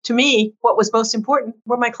to me, what was most important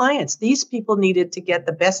were my clients. These people needed to get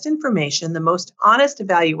the best information, the most honest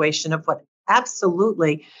evaluation of what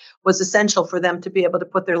absolutely was essential for them to be able to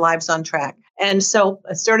put their lives on track. And so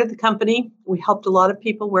I started the company. We helped a lot of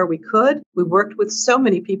people where we could. We worked with so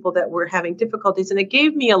many people that were having difficulties. And it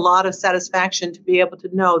gave me a lot of satisfaction to be able to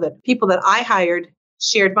know that people that I hired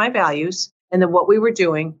shared my values and that what we were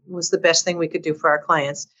doing was the best thing we could do for our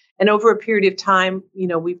clients. And over a period of time,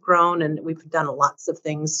 we've grown and we've done lots of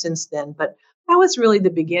things since then. But that was really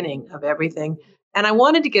the beginning of everything. And I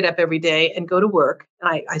wanted to get up every day and go to work,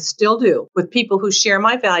 and I still do, with people who share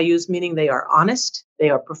my values, meaning they are honest, they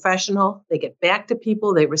are professional, they get back to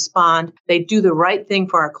people, they respond, they do the right thing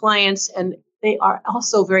for our clients, and they are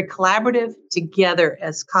also very collaborative together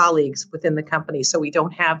as colleagues within the company. So we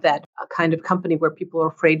don't have that kind of company where people are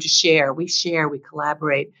afraid to share. We share, we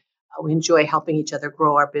collaborate, we enjoy helping each other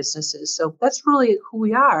grow our businesses. So that's really who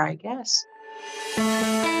we are, I guess.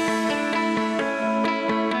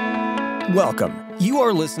 Welcome. You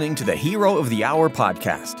are listening to the Hero of the Hour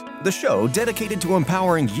podcast, the show dedicated to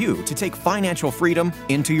empowering you to take financial freedom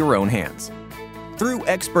into your own hands. Through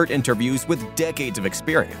expert interviews with decades of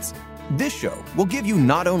experience, this show will give you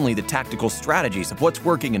not only the tactical strategies of what's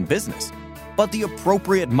working in business, but the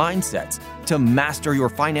appropriate mindsets to master your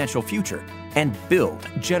financial future and build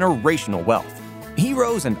generational wealth.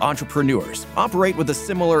 Heroes and entrepreneurs operate with a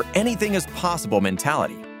similar anything is possible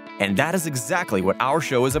mentality, and that is exactly what our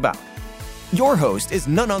show is about. Your host is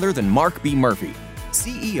none other than Mark B. Murphy,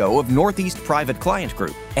 CEO of Northeast Private Client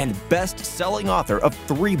Group and best-selling author of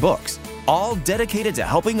 3 books, all dedicated to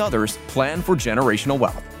helping others plan for generational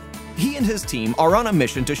wealth. He and his team are on a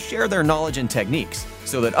mission to share their knowledge and techniques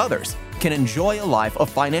so that others can enjoy a life of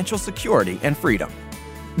financial security and freedom.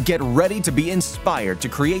 Get ready to be inspired to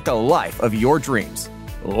create the life of your dreams.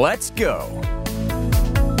 Let's go.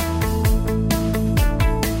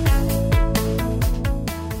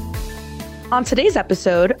 On today's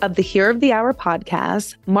episode of the Hero of the Hour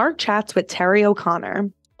podcast, Mark chats with Terrie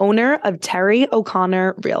O'Connor, owner of Terrie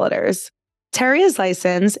O'Connor Realtors. Terrie is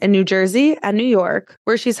licensed in New Jersey and New York,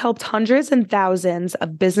 where she's helped hundreds and thousands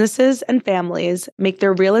of businesses and families make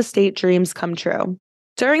their real estate dreams come true.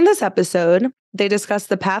 During this episode, they discuss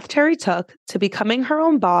the path Terrie took to becoming her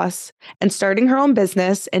own boss and starting her own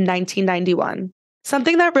business in 1991.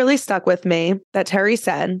 Something that really stuck with me that Terrie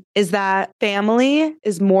said is that family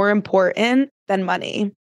is more important than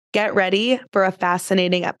money. Get ready for a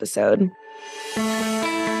fascinating episode.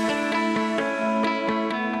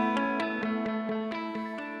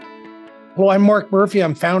 Hello, I'm Mark Murphy.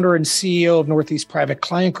 I'm founder and CEO of Northeast Private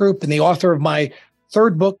Client Group and the author of my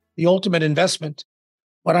 3rd book, The Ultimate Investment.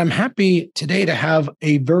 But I'm happy today to have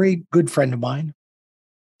a very good friend of mine,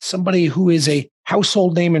 somebody who is a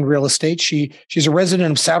household name in real estate. She's a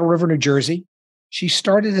resident of Saddle River, New Jersey. She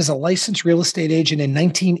started as a licensed real estate agent in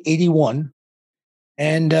 1981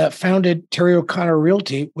 and founded Terrie O'Connor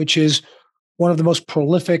Realty, which is one of the most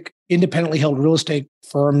prolific independently held real estate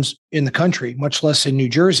firms in the country, much less in New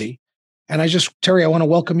Jersey. And Terrie, I want to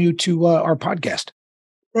welcome you to our podcast.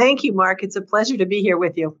 Thank you, Mark. It's a pleasure to be here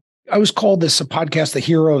with you. I was called this a podcast, the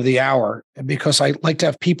Hero of the Hour, because I like to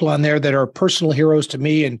have people on there that are personal heroes to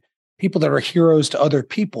me and people that are heroes to other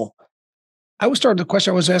people. I was starting the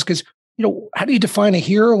question I was asked is, how do you define a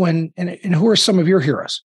hero and who are some of your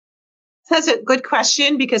heroes? That's a good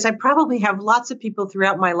question because I probably have lots of people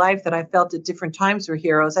throughout my life that I felt at different times were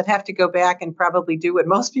heroes. I'd have to go back and probably do what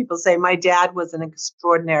most people say. My dad was an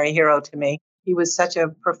extraordinary hero to me. He was such a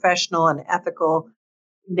professional and ethical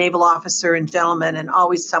naval officer and gentleman and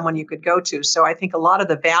always someone you could go to. So I think a lot of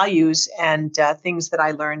the values and things that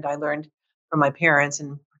I learned from my parents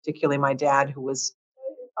and particularly my dad, who was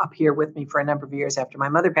up here with me for a number of years after my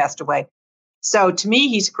mother passed away. So to me,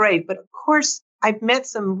 he's great. But of course, I've met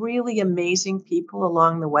some really amazing people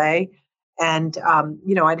along the way. And,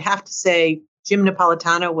 I'd have to say Jim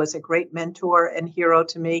Napolitano was a great mentor and hero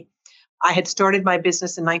to me. I had started my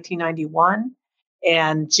business in 1991,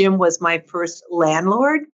 and Jim was my first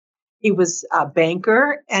landlord. He was a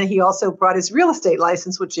banker, and he also brought his real estate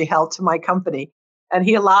license, which he held to my company. And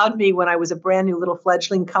he allowed me, when I was a brand new little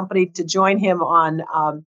fledgling company, to join him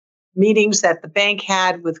on meetings that the bank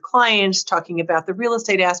had with clients, talking about the real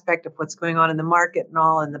estate aspect of what's going on in the market and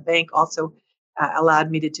all. And the bank also allowed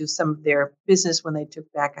me to do some of their business when they took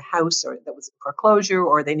back a house or that was in foreclosure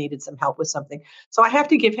or they needed some help with something. So I have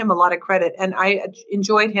to give him a lot of credit. And I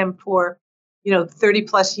enjoyed him for, 30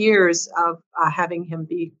 plus years of having him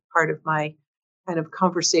be part of my kind of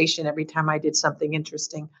conversation every time I did something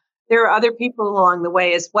interesting. There are other people along the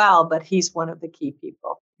way as well, but he's one of the key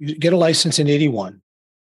people. You get a license in 81.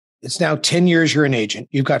 It's now 10 years you're an agent.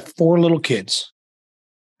 You've got 4 little kids.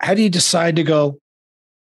 how do you decide to go,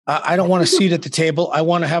 I don't want a seat at the table. I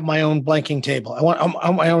want to have my own blanking table. I want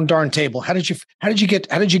my own darn table. How did you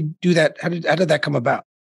do that? How did that come about?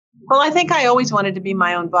 Well, I think I always wanted to be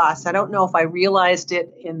my own boss. I don't know if I realized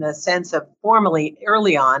it in the sense of formally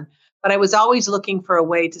early on, but I was always looking for a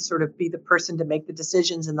way to sort of be the person to make the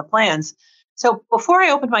decisions and the plans. So before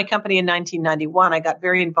I opened my company in 1991, I got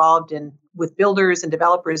very involved with builders and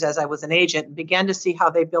developers as I was an agent and began to see how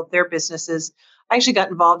they built their businesses. I actually got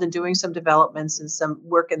involved in doing some developments and some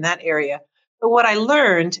work in that area. But what I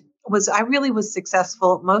learned was I really was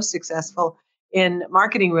most successful in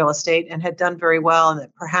marketing real estate and had done very well. And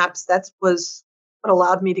that perhaps that was what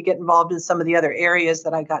allowed me to get involved in some of the other areas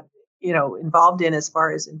that I got, involved in as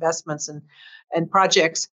far as investments and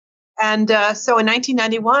projects. And so in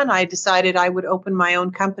 1991, I decided I would open my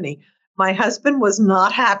own company. My husband was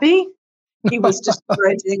not happy. He was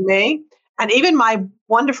discouraging me. And even my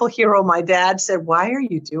wonderful hero, my dad, said, "Why are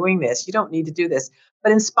you doing this? You don't need to do this."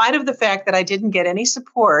 But in spite of the fact that I didn't get any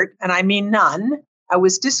support, and I mean none, I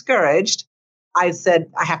was discouraged. I said,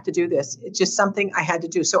 I have to do this. It's just something I had to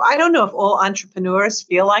do. So I don't know if all entrepreneurs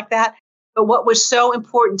feel like that. But what was so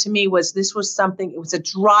important to me was this was something, it was a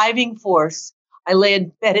driving force. I lay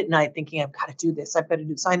in bed at night thinking, I've got to do this. I've got to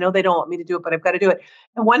do this. I know they don't want me to do it, but I've got to do it.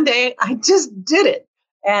 And one day I just did it.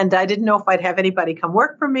 And I didn't know if I'd have anybody come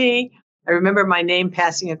work for me. I remember my name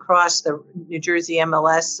passing across the New Jersey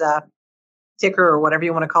MLS ticker or whatever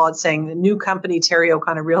you want to call it, saying the new company, Terrie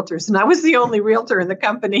O'Connor Realtors. And I was the only realtor in the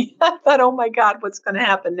company. I thought, oh my God, what's going to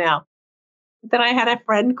happen now? But then I had a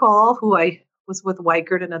friend call who I was with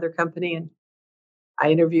Weichert, another company, and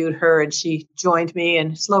I interviewed her and she joined me.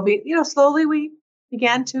 And slowly we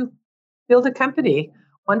began to build a company,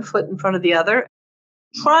 one foot in front of the other,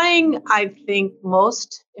 trying, I think,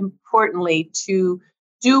 most importantly, to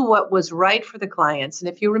do what was right for the clients. And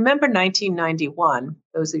if you remember 1991,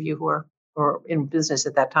 those of you who are in business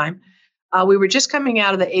at that time, we were just coming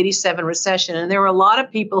out of the 87 recession. And there were a lot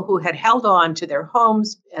of people who had held on to their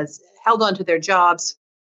homes, held on to their jobs,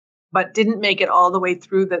 but didn't make it all the way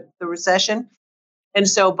through the recession. And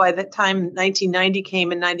so by the time 1990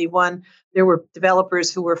 came and 91, there were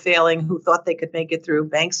developers who were failing, who thought they could make it through.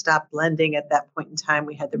 Banks stopped lending at that point in time.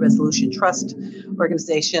 We had the Resolution Trust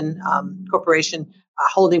Organization, Corporation,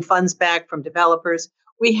 holding funds back from developers.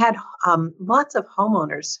 We had lots of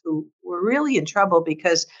homeowners who were really in trouble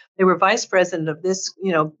because they were vice president of this,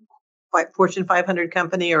 Fortune 500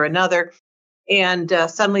 company or another. And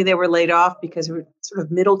suddenly they were laid off because they were sort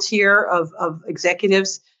of middle tier of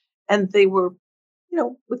executives. And they were,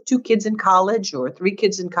 with 2 kids in college or 3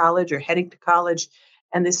 kids in college or heading to college.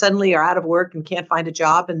 And they suddenly are out of work and can't find a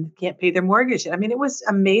job and can't pay their mortgage. I mean, it was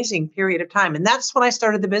an amazing period of time. And that's when I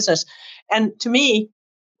started the business. And to me,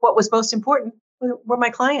 what was most important were my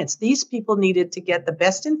clients. These people needed to get the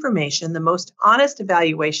best information, the most honest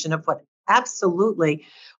evaluation of what absolutely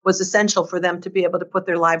was essential for them to be able to put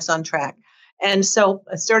their lives on track. And so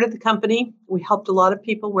I started the company. We helped a lot of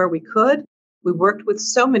people where we could. We worked with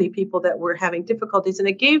so many people that were having difficulties. And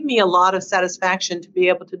it gave me a lot of satisfaction to be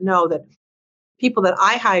able to know that people that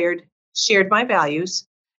I hired shared my values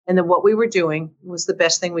and that what we were doing was the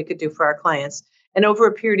best thing we could do for our clients. And over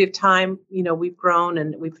a period of time, we've grown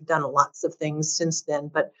and we've done lots of things since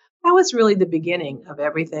then. But that was really the beginning of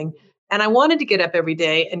everything. And I wanted to get up every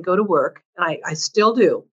day and go to work. And I still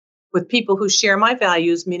do, with people who share my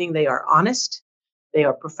values, meaning they are honest, they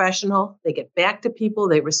are professional, they get back to people,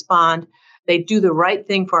 they respond, they do the right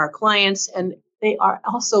thing for our clients. And they are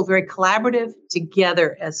also very collaborative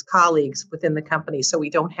together as colleagues within the company. So we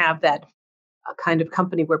don't have that kind of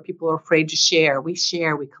company where people are afraid to share. We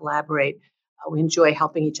share, we collaborate. We enjoy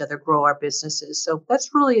helping each other grow our businesses. So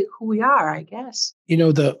that's really who we are, I guess.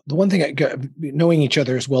 The one thing, knowing each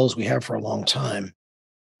other as well as we have for a long time,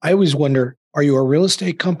 I always wonder, are you a real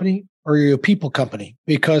estate company or are you a people company?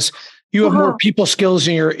 Because you have more people skills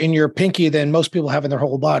in your pinky than most people have in their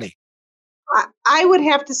whole body. I would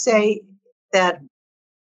have to say that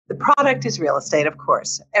the product is real estate, of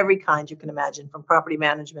course, every kind you can imagine, from property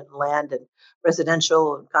management and land and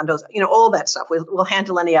residential and condos, all that stuff. We'll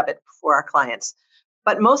handle any of it for our clients.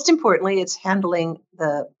 But most importantly, it's handling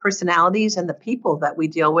the personalities and the people that we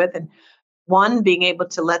deal with. And one, being able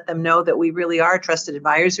to let them know that we really are trusted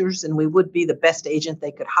advisors and we would be the best agent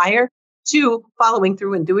they could hire. 2, following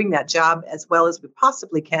through and doing that job as well as we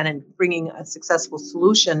possibly can and bringing a successful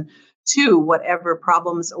solution to whatever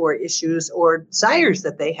problems or issues or desires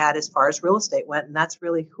that they had as far as real estate went. And that's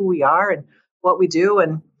really who we are and what we do.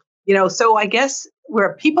 And, so I guess we're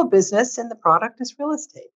a people business and the product is real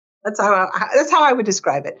estate. That's how I would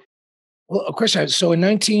describe it. Well, of course. So in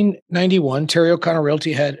 1991, Terrie O'Connor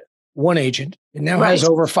Realty had one agent. It now has Right.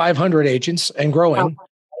 over 500 agents and growing.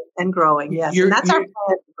 And growing, yes. And that's our plan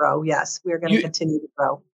to grow. Yes, we're going to continue to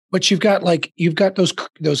grow. But you've got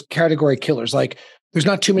those category killers. Like there's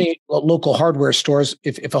not too many local hardware stores.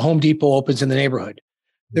 If a Home Depot opens in the neighborhood,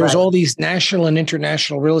 there's all these national and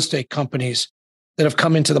international real estate companies that have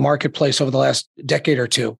come into the marketplace over the last decade or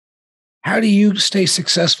two. How do you stay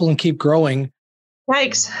successful and keep growing?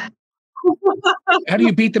 Thanks. How do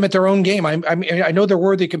you beat them at their own game? I mean, I know they're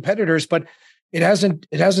worthy competitors, but it hasn't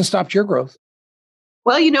stopped your growth.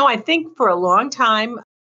 Well, I think for a long time,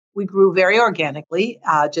 we grew very organically,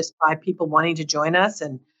 just by people wanting to join us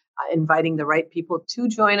and inviting the right people to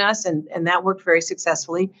join us. And that worked very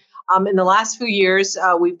successfully. In the last few years,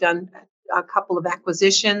 we've done a couple of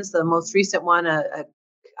acquisitions. The most recent one, a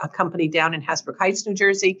company down in Hasbrook Heights, New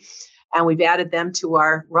Jersey. And we've added them to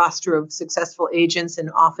our roster of successful agents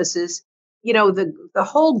and offices. The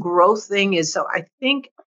whole growth thing is, so I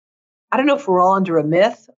don't know if we're all under a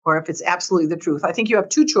myth or if it's absolutely the truth. I think you have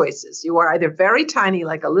two choices. You are either very tiny,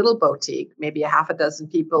 like a little boutique, maybe a half a dozen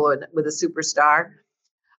people with a superstar,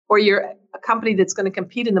 or you're a company that's going to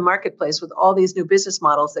compete in the marketplace with all these new business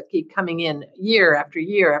models that keep coming in year after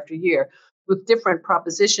year after year with different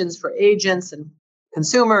propositions for agents and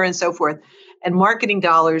consumer and so forth, and marketing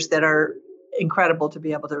dollars that are incredible to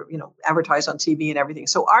be able to, advertise on TV and everything.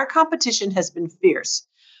 So our competition has been fierce.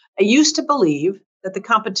 I used to believe that the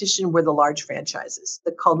competition were the large franchises,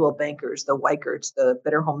 the Coldwell Bankers, the Weicherts, the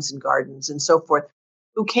Better Homes and Gardens, and so forth,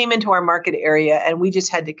 who came into our market area, and we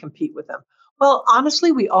just had to compete with them. Well,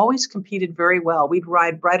 honestly, we always competed very well. We'd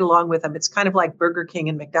ride right along with them. It's kind of like Burger King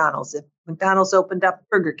and McDonald's. If McDonald's opened up,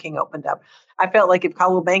 Burger King opened up. I felt like if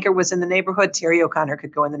Coldwell Banker was in the neighborhood, Terrie O'Connor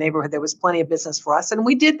could go in the neighborhood. There was plenty of business for us, and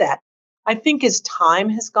we did that. I think as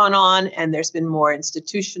time has gone on and there's been more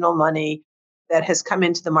institutional money that has come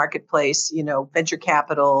into the marketplace, venture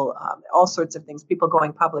capital, all sorts of things, people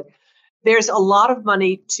going public. There's a lot of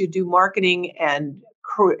money to do marketing and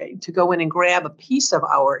to go in and grab a piece of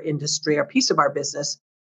our industry or piece of our business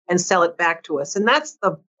and sell it back to us. And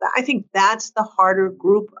I think that's the harder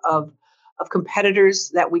group of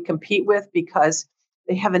competitors that we compete with because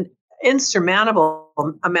they have an insurmountable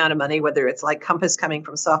amount of money, whether it's like Compass coming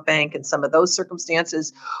from SoftBank and some of those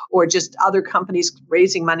circumstances, or just other companies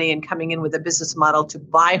raising money and coming in with a business model to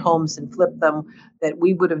buy homes and flip them that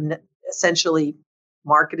we would have essentially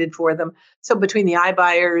marketed for them. So between the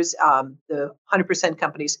iBuyers, the 100%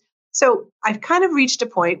 companies. So I've kind of reached a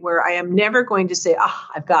point where I am never going to say,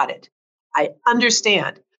 I've got it. I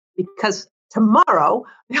understand, because tomorrow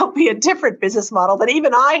there'll be a different business model that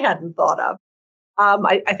even I hadn't thought of.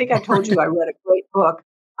 I think I told you I read a great book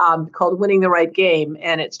called Winning the Right Game,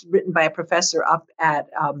 and it's written by a professor up at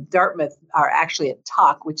Dartmouth, or actually at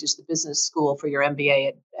Tuck, which is the business school for your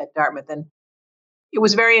MBA at Dartmouth. And it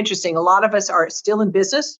was very interesting. A lot of us are still in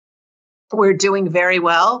business. We're doing very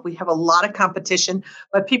well. We have a lot of competition,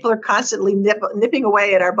 but people are constantly nipping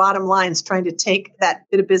away at our bottom lines, trying to take that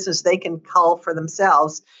bit of business they can cull for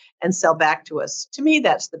themselves and sell back to us. To me,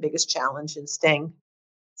 that's the biggest challenge in staying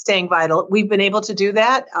vital. We've been able to do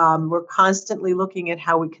that. We're constantly looking at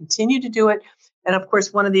how we continue to do it. And of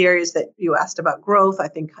course, one of the areas that you asked about growth, I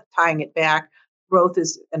think tying it back, growth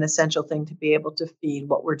is an essential thing to be able to feed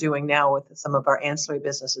what we're doing now with some of our ancillary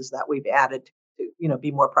businesses that we've added to,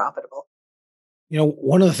 be more profitable.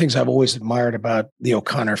 One of the things I've always admired about the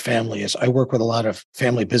O'Connor family is I work with a lot of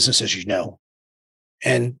family businesses,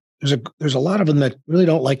 and there's a lot of them that really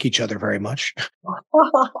don't like each other very much.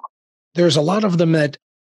 There's a lot of them that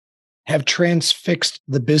have transfixed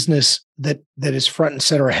the business that is front and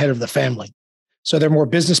center ahead of the family. So they're more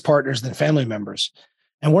business partners than family members.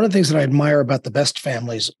 And one of the things that I admire about the best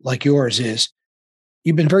families like yours is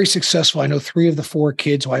you've been very successful. I know 3 of the 4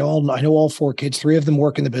 kids. I know all 4 kids. 3 of them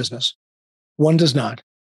work in the business. 1 does not.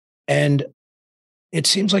 And it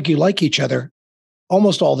seems like you like each other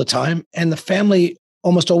almost all the time. And the family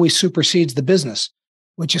almost always supersedes the business,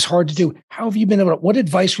 which is hard to do. How have you been able to, what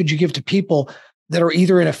advice would you give to people that are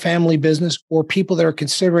either in a family business or people that are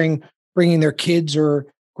considering bringing their kids or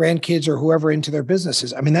grandkids or whoever into their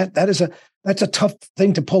businesses? I mean, that's a tough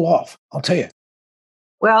thing to pull off, I'll tell you.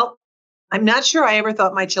 Well, I'm not sure I ever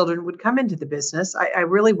thought my children would come into the business. I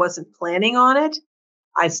really wasn't planning on it.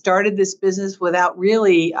 I started this business without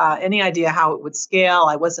really any idea how it would scale.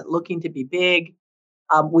 I wasn't looking to be big.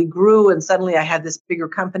 We grew, and suddenly I had this bigger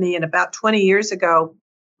company. And about 20 years ago,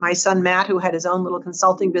 my son, Matt, who had his own little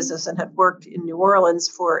consulting business and had worked in New Orleans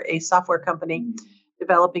for a software company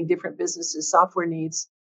developing different businesses' software needs,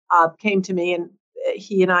 came to me, and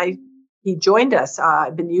he and I he joined us.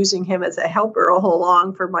 I've been using him as a helper all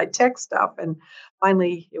along for my tech stuff. And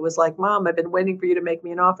finally, it was like, Mom, I've been waiting for you to make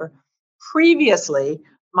me an offer. Previously,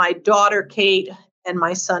 my daughter, Kate, and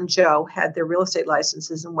my son, Joe, had their real estate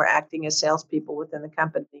licenses and were acting as salespeople within the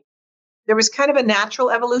company. There was kind of a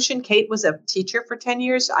natural evolution. Kate was a teacher for 10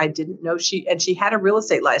 years. I didn't know she had a real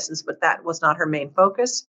estate license, but that was not her main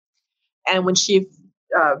focus. And when she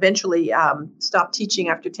eventually stopped teaching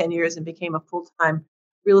after 10 years and became a full-time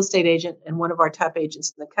real estate agent and one of our top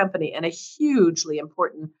agents in the company and a hugely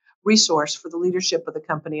important resource for the leadership of the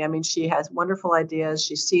company. I mean, she has wonderful ideas.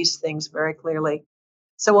 She sees things very clearly.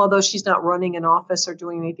 So although she's not running an office or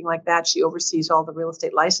doing anything like that, she oversees all the real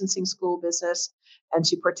estate licensing school business, and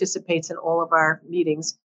she participates in all of our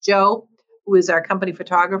meetings. Joe, who is our company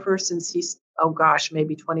photographer since he's,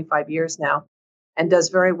 maybe 25 years now, and does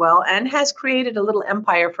very well and has created a little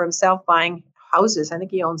empire for himself buying houses. I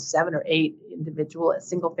think he owns 7 or 8 individual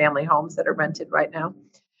single family homes that are rented right now.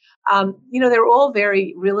 They're all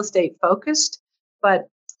very real estate focused, but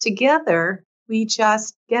together we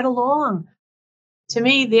just get along. To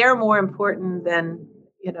me, they're more important than,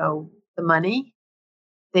 the money.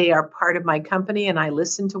 They are part of my company and I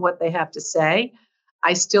listen to what they have to say.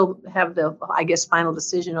 I still have the, final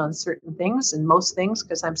decision on certain things and most things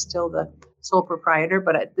because I'm still the sole proprietor.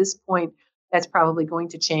 But at this point, that's probably going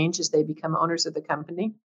to change as they become owners of the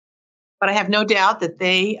company. But I have no doubt that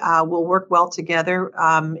they will work well together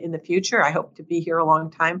in the future. I hope to be here a long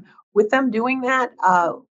time with them doing that.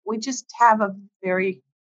 We just have a very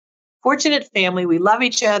fortunate family. We love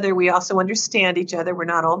each other. We also understand each other. We're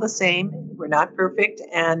not all the same. We're not perfect.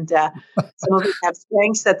 And some of us have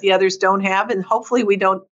strengths that the others don't have. And hopefully we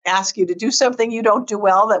don't ask you to do something you don't do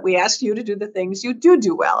well, that we ask you to do the things you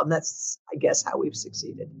do well. And that's, I guess, how we've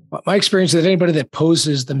succeeded. My experience is that anybody that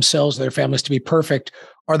poses themselves, their families to be perfect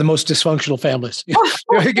are the most dysfunctional families.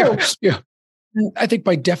 I think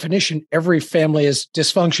by definition, every family is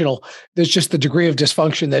dysfunctional. There's just the degree of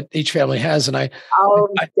dysfunction that each family has. And I'd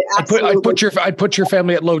put your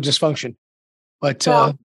family at low dysfunction. But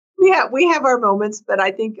we have our moments, but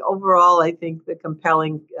I think overall, the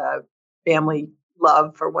compelling family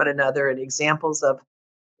love for one another and examples of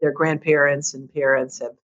their grandparents and parents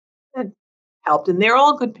have helped. And they're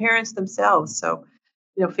all good parents themselves. So,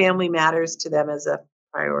 family matters to them as a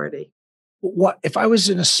priority. What if I was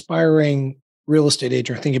an aspiring real estate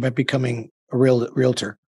agent thinking about becoming a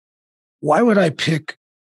realtor? Why would I pick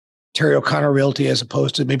Terrie O'Connor Realty as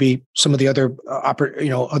opposed to maybe some of the other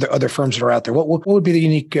other firms that are out there? What would be the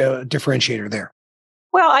unique differentiator there?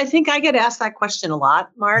 Well, I think I get asked that question a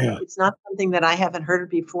lot, Mark. Yeah. It's not something that I haven't heard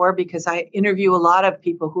before because I interview a lot of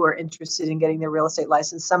people who are interested in getting their real estate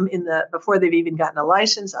license. Some before they've even gotten a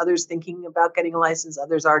license, others thinking about getting a license,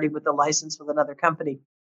 others already with a license with another company.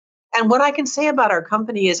 And what I can say about our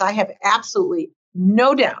company is I have absolutely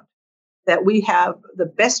no doubt that we have the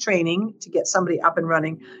best training to get somebody up and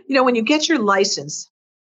running. When you get your license,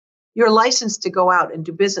 you're licensed to go out and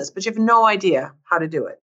do business, but you have no idea how to do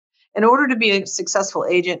it. In order to be a successful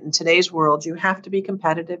agent in today's world, you have to be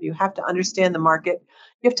competitive. You have to understand the market.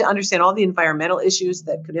 You have to understand all the environmental issues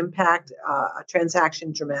that could impact a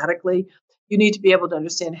transaction dramatically. You need to be able to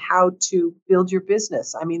understand how to build your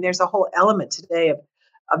business. I mean, there's a whole element today of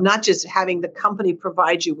not just having the company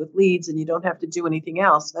provide you with leads and you don't have to do anything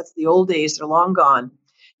else. That's the old days. They're long gone.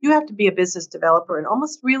 You have to be a business developer and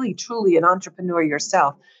almost really, truly an entrepreneur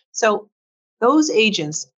yourself. So those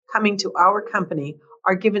agents coming to our company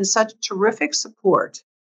are given such terrific support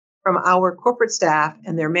from our corporate staff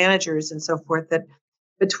and their managers and so forth that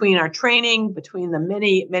between our training, between the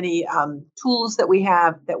many, many tools that we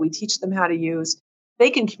have that we teach them how to use, they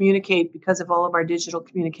can communicate because of all of our digital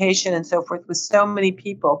communication and so forth with so many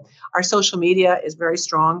people. Our social media is very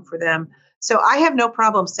strong for them. So I have no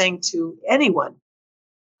problem saying to anyone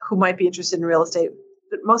who might be interested in real estate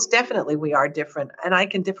that most definitely we are different. And I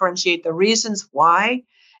can differentiate the reasons why.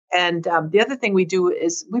 And the other thing we do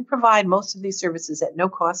is we provide most of these services at no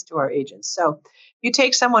cost to our agents. So if you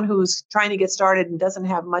take someone who's trying to get started and doesn't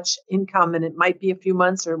have much income, and it might be a few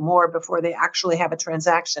months or more before they actually have a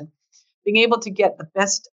transaction, being able to get the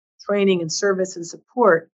best training and service and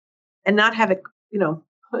support and not have it,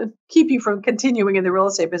 keep you from continuing in the real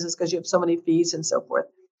estate business because you have so many fees and so forth.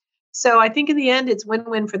 So I think in the end, it's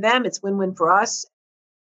win-win for them. It's win-win for us.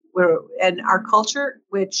 And our culture,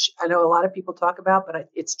 which I know a lot of people talk about, but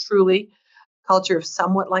it's truly culture of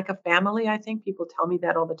somewhat like a family. I think people tell me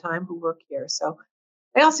that all the time who work here. So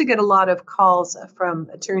I also get a lot of calls from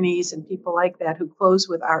attorneys and people like that who close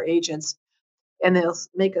with our agents. And they'll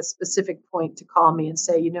make a specific point to call me and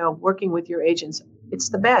say, working with your agents, it's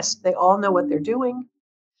the best. They all know what they're doing.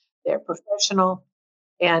 They're professional.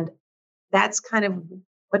 And that's kind of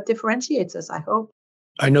what differentiates us, I hope.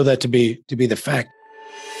 I know that to be the fact.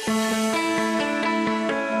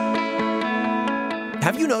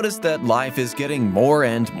 Have you noticed that life is getting more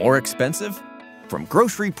and more expensive? From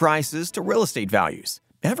grocery prices to real estate values,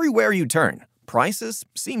 everywhere you turn, prices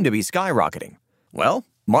seem to be skyrocketing. Well,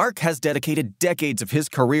 Mark has dedicated decades of his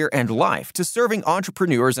career and life to serving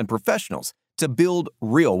entrepreneurs and professionals to build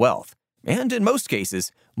real wealth, and in most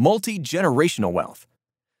cases, multi-generational wealth.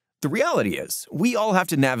 The reality is, we all have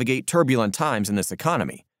to navigate turbulent times in this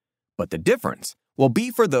economy. But the difference will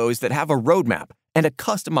be for those that have a roadmap and a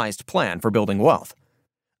customized plan for building wealth.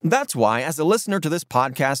 That's why, as a listener to this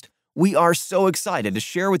podcast, we are so excited to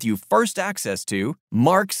share with you first access to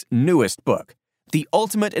Mark's newest book, The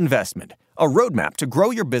Ultimate Investment, a roadmap to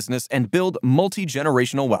grow your business and build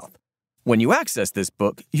multi-generational wealth. When you access this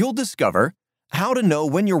book, you'll discover how to know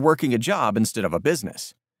when you're working a job instead of a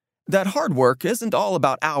business. That hard work isn't all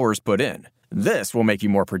about hours put in. This will make you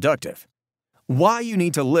more productive. Why you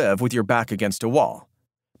need to live with your back against a wall.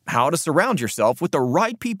 How to surround yourself with the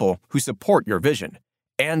right people who support your vision.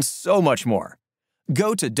 And so much more.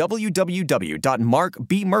 Go to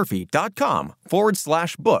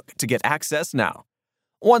www.markbmurphy.com/book to get access now.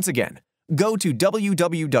 Once again, go to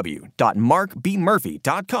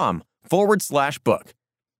www.markbmurphy.com/book.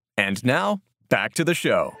 And now, back to the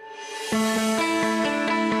show.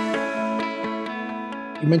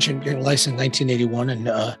 You mentioned getting licensed in 1981, and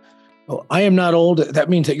I am not old. That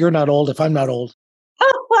means that you're not old if I'm not old.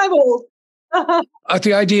 Oh, I'm old.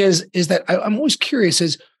 The idea is that I'm always curious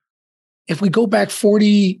is if we go back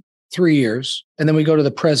 43 years and then we go to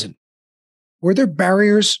the present, were there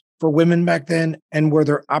barriers for women back then? And were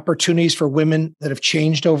there opportunities for women that have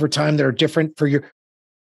changed over time that are different for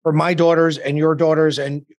my daughters and your daughters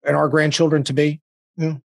and our grandchildren to be?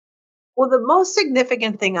 Yeah. Well, the most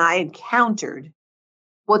significant thing I encountered,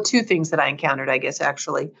 well, two things that I encountered, I guess,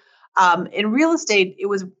 actually. In real estate, it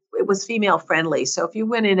was female friendly. So if you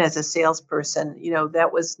went in as a salesperson,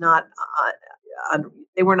 that was not,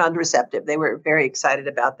 they weren't unreceptive. They were very excited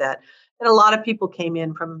about that. And a lot of people came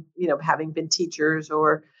in from, having been teachers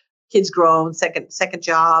or kids grown, second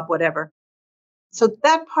job, whatever. So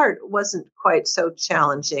that part wasn't quite so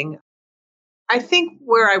challenging. I think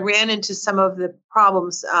where I ran into some of the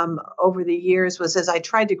problems over the years was as I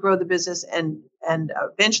tried to grow the business and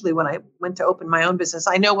eventually when I went to open my own business,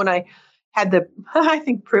 I know when I had the, I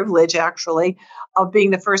think, privilege actually of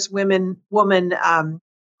being the first woman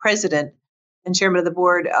president and chairman of the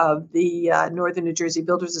board of the Northern New Jersey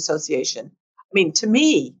Builders Association. I mean, to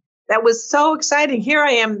me, that was so exciting. Here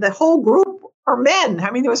I am, the whole group are men.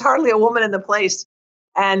 I mean, there was hardly a woman in the place.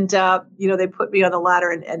 And, they put me on the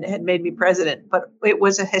ladder and had made me president. But it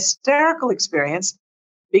was a hysterical experience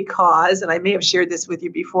because, and I may have shared this with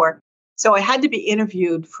you before, so I had to be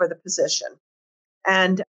interviewed for the position.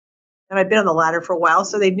 And I'd been on the ladder for a while,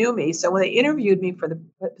 so they knew me. So when they interviewed me for the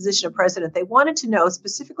position of president, they wanted to know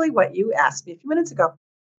specifically what you asked me a few minutes ago.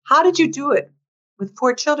 How did you do it with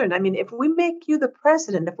 4 children? I mean, if we make you the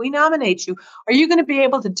president, if we nominate you, are you going to be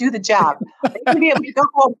able to do the job? Are you going to be able to go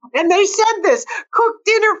home? And they said this, cook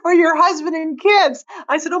dinner for your husband and kids.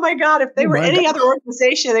 I said, oh my God, if they were any other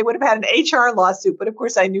organization, they would have had an HR lawsuit. But of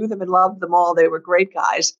course, I knew them and loved them all. They were great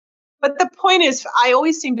guys. But the point is, I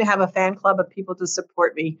always seem to have a fan club of people to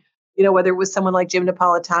support me, whether it was someone like Jim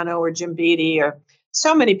Napolitano or Jim Beatty or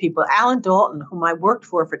so many people. Alan Dalton, whom I worked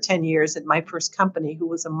for 10 years at my first company, who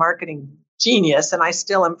was a marketing genius, and I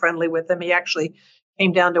still am friendly with him. He actually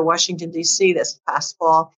came down to Washington, D.C. this past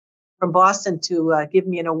fall from Boston to give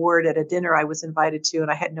me an award at a dinner I was invited to, and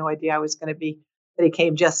I had no idea I was going to be, that he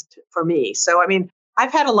came just for me. So, I mean,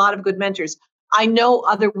 I've had a lot of good mentors. I know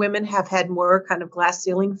other women have had more kind of glass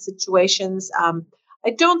ceiling situations. I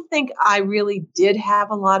don't think I really did have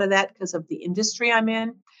a lot of that because of the industry I'm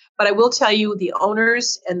in. But I will tell you, the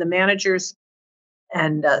owners and the managers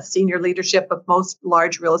and senior leadership of most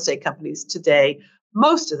large real estate companies today,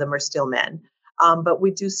 most of them are still men. But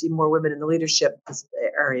we do see more women in the leadership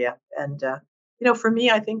area. And, for me,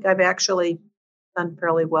 I think I've actually done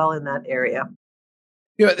fairly well in that area.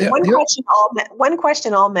 One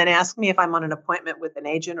question all men ask me if I'm on an appointment with an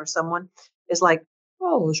agent or someone is like,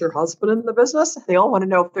 oh, is your husband in the business? They all want to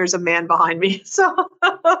know if there's a man behind me. So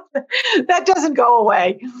that doesn't go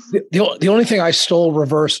away. The only thing I stole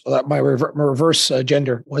my reverse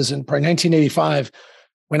gender was in probably 1985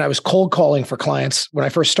 when I was cold calling for clients. When I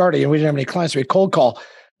first started, and we didn't have any clients, so we'd cold call.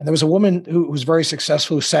 And there was a woman who was very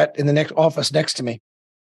successful who sat in the next office next to me.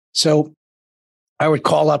 So I would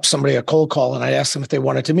call up somebody, a cold call, and I'd ask them if they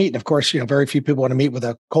wanted to meet. And of course, very few people want to meet with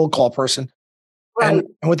a cold call person. Right.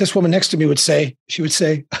 And what this woman next to me would say, she would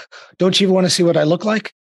say, don't you even want to see what I look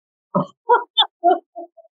like?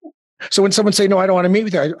 So when someone say, no, I don't want to meet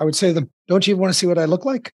with you, I would say to them, don't you want to see what I look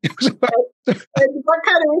like? And what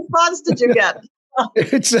kind of response did you get?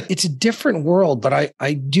 It's a different world, but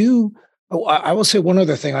I do. Oh, I will say one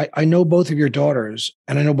other thing. I know both of your daughters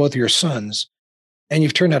and I know both of your sons, and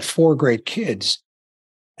you've turned out 4 great kids.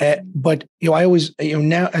 But I always,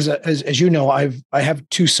 now as you know, I have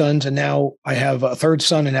 2 sons, and now I have a third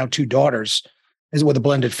son, and now 2 daughters, as with a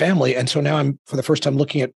blended family. And so now I'm for the first time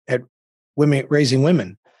looking at women raising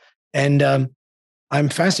women, and I'm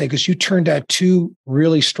fascinated because you turned out 2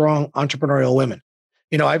 really strong entrepreneurial women.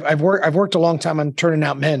 I've worked a long time on turning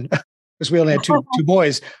out men because we only had two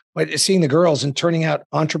boys, but seeing the girls and turning out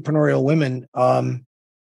entrepreneurial women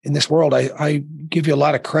in this world, I give you a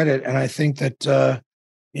lot of credit, and I think that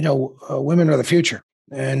women are the future.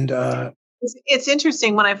 And it's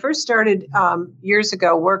interesting. When I first started years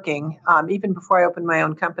ago working, even before I opened my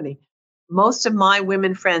own company, most of my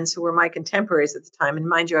women friends who were my contemporaries at the time, and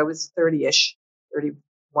mind you, I was 30-ish,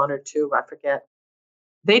 31 or 2, I forget.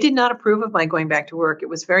 They did not approve of my going back to work. It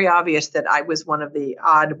was very obvious that I was one of the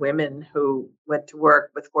odd women who went to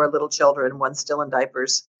work with 4 little children, one still in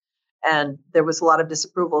diapers. And there was a lot of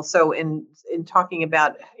disapproval. So in talking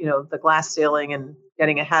about, the glass ceiling and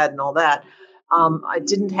getting ahead and all that, I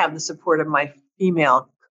didn't have the support of my female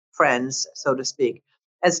friends, so to speak.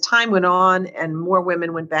 As time went on and more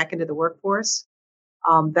women went back into the workforce,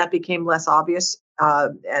 that became less obvious,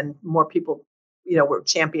 and more people, were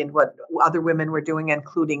championed what other women were doing,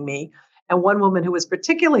 including me. And one woman who was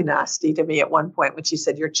particularly nasty to me at one point, when she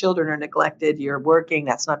said, "Your children are neglected, you're working,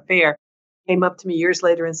 that's not fair," came up to me years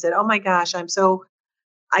later and said, "Oh my gosh,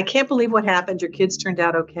 I can't believe what happened. Your kids turned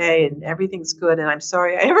out okay and everything's good. And I'm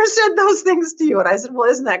sorry I ever said those things to you." And I said, "Well,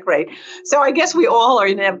 isn't that great?" So I guess we all are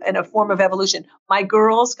in a form of evolution. My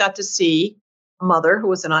girls got to see a mother who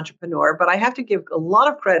was an entrepreneur, but I have to give a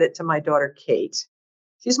lot of credit to my daughter, Kate.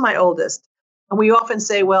 She's my oldest. And we often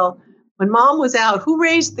say, well, when mom was out, who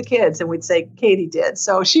raised the kids? And we'd say, Katie did.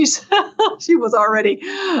 So she was already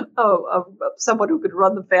someone who could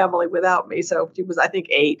run the family without me. So she was, I think,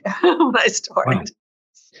 8 when I started.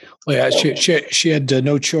 Wow. Well, yeah, she had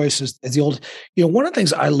no choice as the old. One of the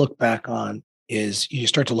things I look back on is you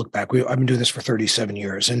start to look back. I've been doing this for 37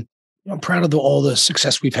 years, and I'm proud of all the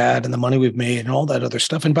success we've had and the money we've made and all that other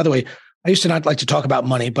stuff. And by the way, I used to not like to talk about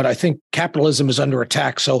money, but I think capitalism is under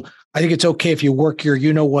attack. So I think it's okay if you work your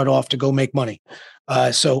what off to go make money.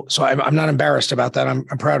 So I'm not embarrassed about that. I'm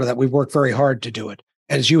proud of that. We've worked very hard to do it,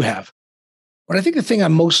 as you have. But I think the thing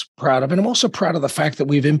I'm most proud of, and I'm also proud of the fact that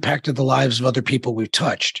we've impacted the lives of other people we've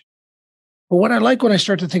touched. But what I like when I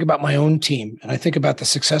start to think about my own team and I think about the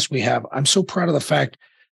success we have, I'm so proud of the fact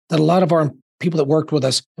that a lot of our people that worked with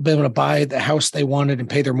us have been able to buy the house they wanted and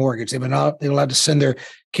pay their mortgage. They're allowed to send their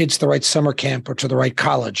kids to the right summer camp or to the right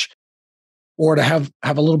college, or to have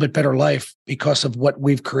a little bit better life because of what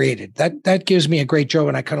we've created. That gives me a great joy.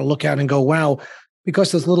 And I kind of look out and go, wow,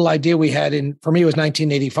 because this little idea we had for me, it was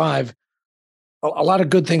 1985. A lot of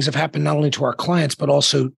good things have happened, not only to our clients, but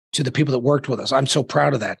also to the people that worked with us. I'm so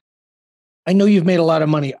proud of that. I know you've made a lot of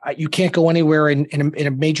money. You can't go anywhere in a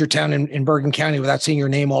major town in Bergen County without seeing your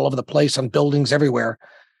name all over the place on buildings everywhere.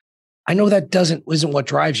 I know that isn't what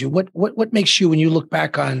drives you. What makes you, when you look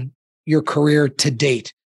back on your career to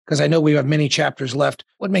date, because I know we have many chapters left,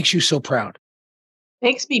 what makes you so proud?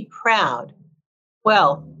 Makes me proud.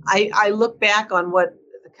 Well, I look back on what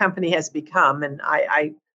the company has become, and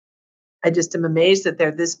I just am amazed that there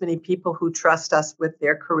are this many people who trust us with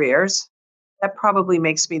their careers. That probably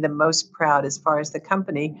makes me the most proud as far as the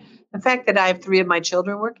company. The fact that I have 3 of my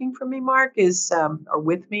children working for me, Mark, or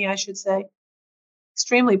with me, I should say,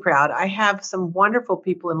 extremely proud. I have some wonderful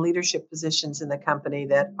people in leadership positions in the company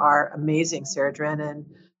that are amazing. Sarah Drennan,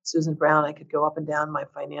 Susan Brown, I could go up and down, my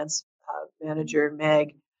finance manager,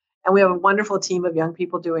 Meg. And we have a wonderful team of young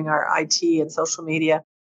people doing our IT and social media.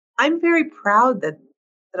 I'm very proud that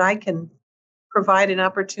I can provide an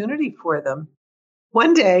opportunity for them.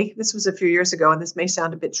 One day, this was a few years ago, and this may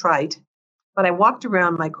sound a bit trite, but I walked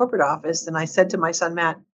around my corporate office and I said to my son,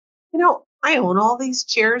 Matt, I own all these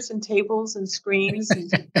chairs and tables and screens and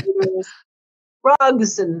computers,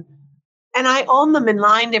 rugs, and I own them in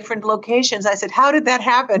 9 different locations. I said, how did that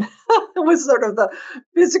happen? It was sort of the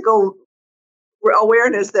physical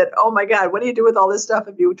awareness that, oh my God, what do you do with all this stuff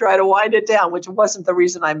if you try to wind it down, which wasn't the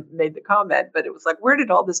reason I made the comment, but it was like, where did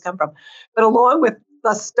all this come from? But along with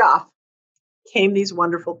the stuff came these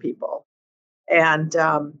wonderful people. And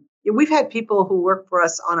we've had people who work for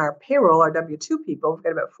us on our payroll, our W-2 people. We've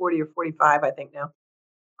got about 40 or 45, I think now,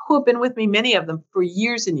 who have been with me, many of them for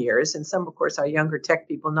years and years. And some, of course, are younger tech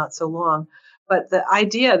people, not so long. But the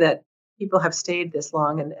idea that, people have stayed this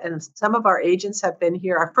long. And some of our agents have been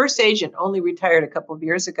here. Our first agent only retired a couple of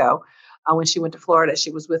years ago when she went to Florida.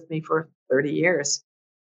 She was with me for 30 years.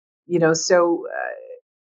 So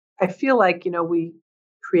I feel like, we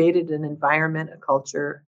created an environment, a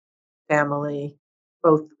culture, family,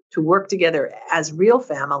 both to work together as real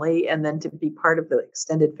family and then to be part of the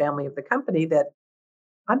extended family of the company, that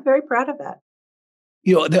I'm very proud of that.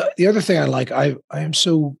 The other thing I like, I am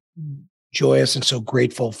so joyous and so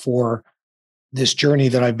grateful for this journey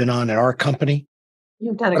that I've been on at our company.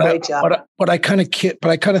 You've done a great job. But I kind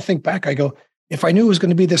of think back. I go, if I knew it was going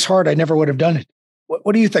to be this hard, I never would have done it.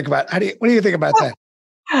 What do you think about? What do you think about that?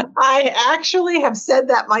 I actually have said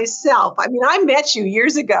that myself. I mean, I met you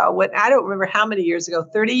years ago. I don't remember how many years ago.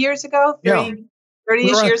 30 years ago.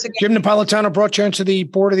 30-ish years ago. Jim Napolitano brought you into the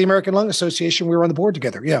board of the American Lung Association. We were on the board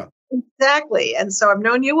together. Yeah. Exactly. And so I've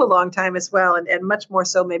known you a long time as well, and much more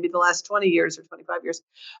so maybe the last 20 years or 25 years.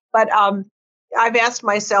 But I've asked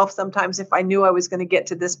myself sometimes if I knew I was going to get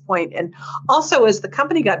to this point. And also as the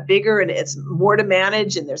company got bigger and it's more to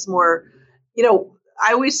manage and there's more,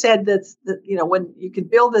 I always said that, when you can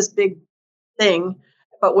build this big thing,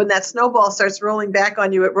 but when that snowball starts rolling back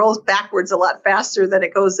on you, it rolls backwards a lot faster than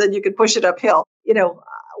it goes, then you can push it uphill.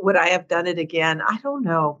 Would I have done it again? I don't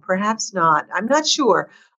know. Perhaps not. I'm not sure.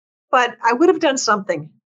 But I would have done something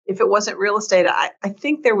if it wasn't real estate. I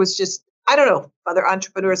think there was just, I don't know if other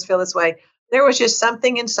entrepreneurs feel this way. There was just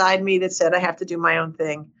something inside me that said I have to do my own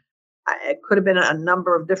thing. It could have been a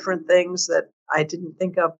number of different things that I didn't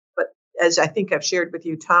think of. But as I think I've shared with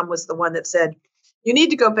you, Tom was the one that said, you need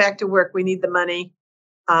to go back to work. We need the money.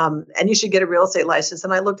 And you should get a real estate license.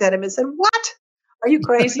 And I looked at him and said, what? Are you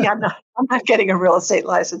crazy? I'm not getting a real estate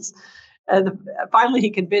license. And finally, he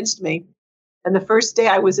convinced me. And the first day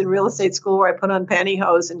I was in real estate school where I put on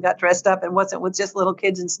pantyhose and got dressed up and wasn't with just little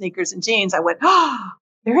kids in sneakers and jeans, I went,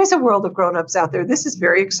 there is a world of grownups out there. This is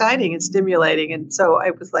very exciting and stimulating. And so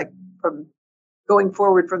I was like, from going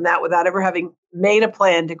forward from that without ever having made a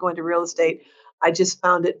plan to go into real estate, I just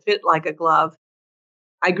found it fit like a glove.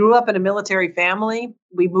 I grew up in a military family.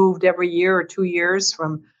 We moved every year or 2 years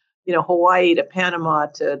from, Hawaii to Panama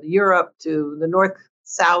to Europe to the north,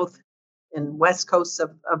 south, and west coasts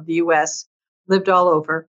of the U.S., lived all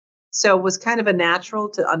over. So it was kind of a natural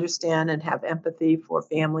to understand and have empathy for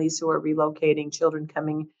families who are relocating, children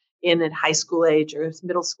coming in at high school age or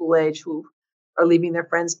middle school age who are leaving their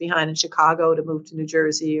friends behind in Chicago to move to New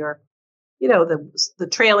Jersey, or, the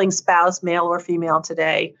trailing spouse, male or female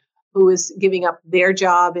today, who is giving up their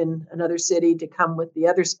job in another city to come with the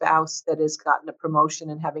other spouse that has gotten a promotion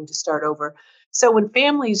and having to start over. So when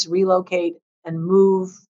families relocate and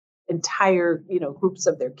move entire, groups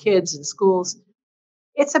of their kids in schools,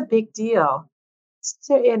 it's a big deal.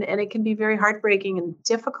 And it can be very heartbreaking and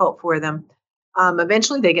difficult for them.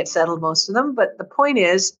 Eventually they get settled, most of them. But the point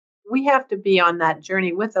is, we have to be on that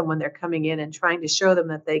journey with them when they're coming in and trying to show them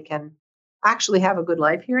that they can actually have a good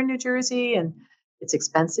life here in New Jersey. And it's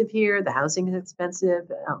expensive here. The housing is expensive,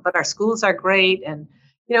 but our schools are great. And,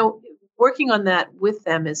 working on that with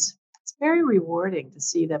them it's very rewarding to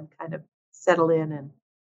see them kind of settle in and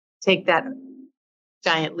take that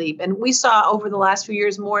giant leap. And we saw over the last few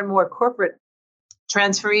years more and more corporate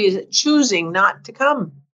transferees choosing not to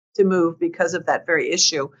come to move because of that very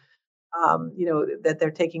issue. That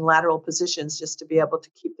they're taking lateral positions just to be able to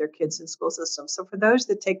keep their kids in school systems. So for those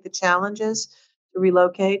that take the challenges to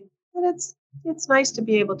relocate, and it's nice to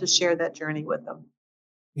be able to share that journey with them.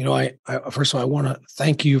 I first of all, I want to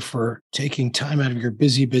thank you for taking time out of your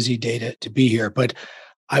busy day to be here. But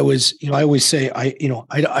I always say,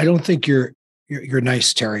 I don't think you're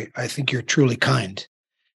nice, Terrie. I think you're truly kind.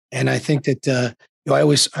 And I think that, I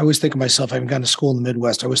always think of myself, I haven't gone to school in the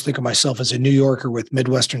Midwest. I always think of myself as a New Yorker with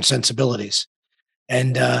Midwestern sensibilities.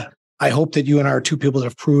 And I hope that you and I are two people that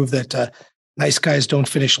have proved that nice guys don't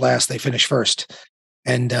finish last, they finish first.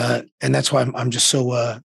 And that's why I'm just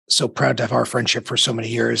so proud to have our friendship for so many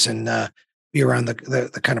years and be around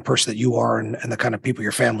the kind of person that you are and the kind of people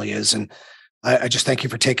your family is. And I just thank you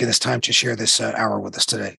for taking this time to share this hour with us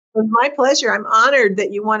today. It was my pleasure. I'm honored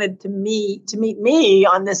that you wanted to meet me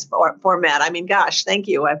on this format. I mean, gosh, thank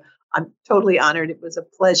you. I'm totally honored. It was a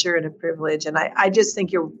pleasure and a privilege. And I just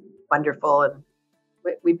think you're wonderful. And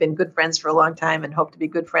we've been good friends for a long time and hope to be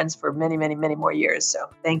good friends for many, many, many more years. So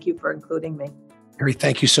thank you for including me. Terrie,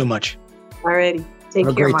 thank you so much. All righty. Take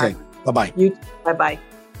care, Have a Mark. great day. Bye-bye. You too. Bye-bye.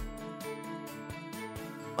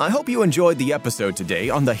 I hope you enjoyed the episode today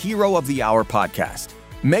on the Hero of the Hour podcast.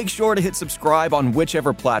 Make sure to hit subscribe on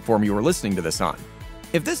whichever platform you are listening to this on.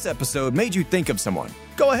 If this episode made you think of someone,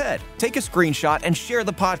 go ahead, take a screenshot and share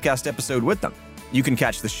the podcast episode with them. You can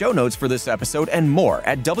catch the show notes for this episode and more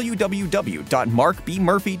at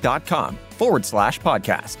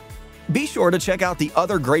www.markbmurphy.com/podcast. Be sure to check out the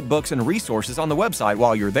other great books and resources on the website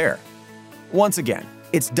while you're there. Once again,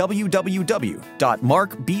 it's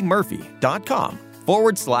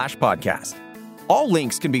www.markbmurphy.com/podcast. All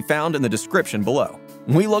links can be found in the description below.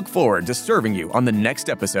 We look forward to serving you on the next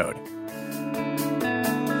episode.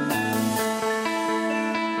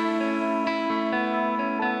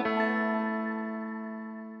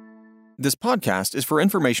 This podcast is for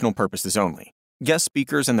informational purposes only. Guest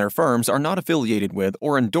speakers and their firms are not affiliated with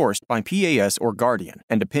or endorsed by PAS or Guardian,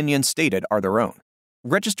 and opinions stated are their own.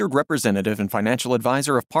 Registered representative and financial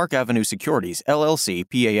advisor of Park Avenue Securities, LLC,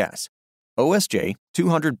 PAS. OSJ,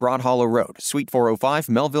 200 Broad Hollow Road, Suite 405,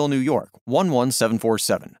 Melville, New York,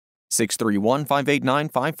 11747,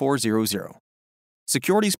 631-589-5400.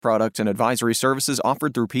 Securities products and advisory services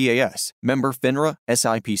offered through PAS, member FINRA,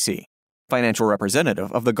 SIPC. Financial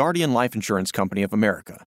representative of the Guardian Life Insurance Company of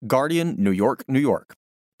America, Guardian, New York, New York.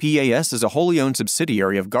 PAS is a wholly owned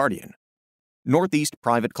subsidiary of Guardian. Northeast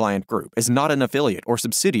Private Client Group is not an affiliate or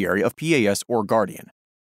subsidiary of PAS or Guardian.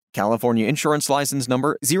 California Insurance License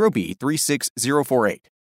Number 0B36048.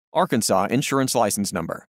 Arkansas Insurance License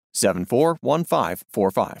Number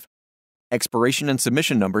 741545. Expiration and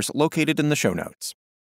submission numbers located in the show notes.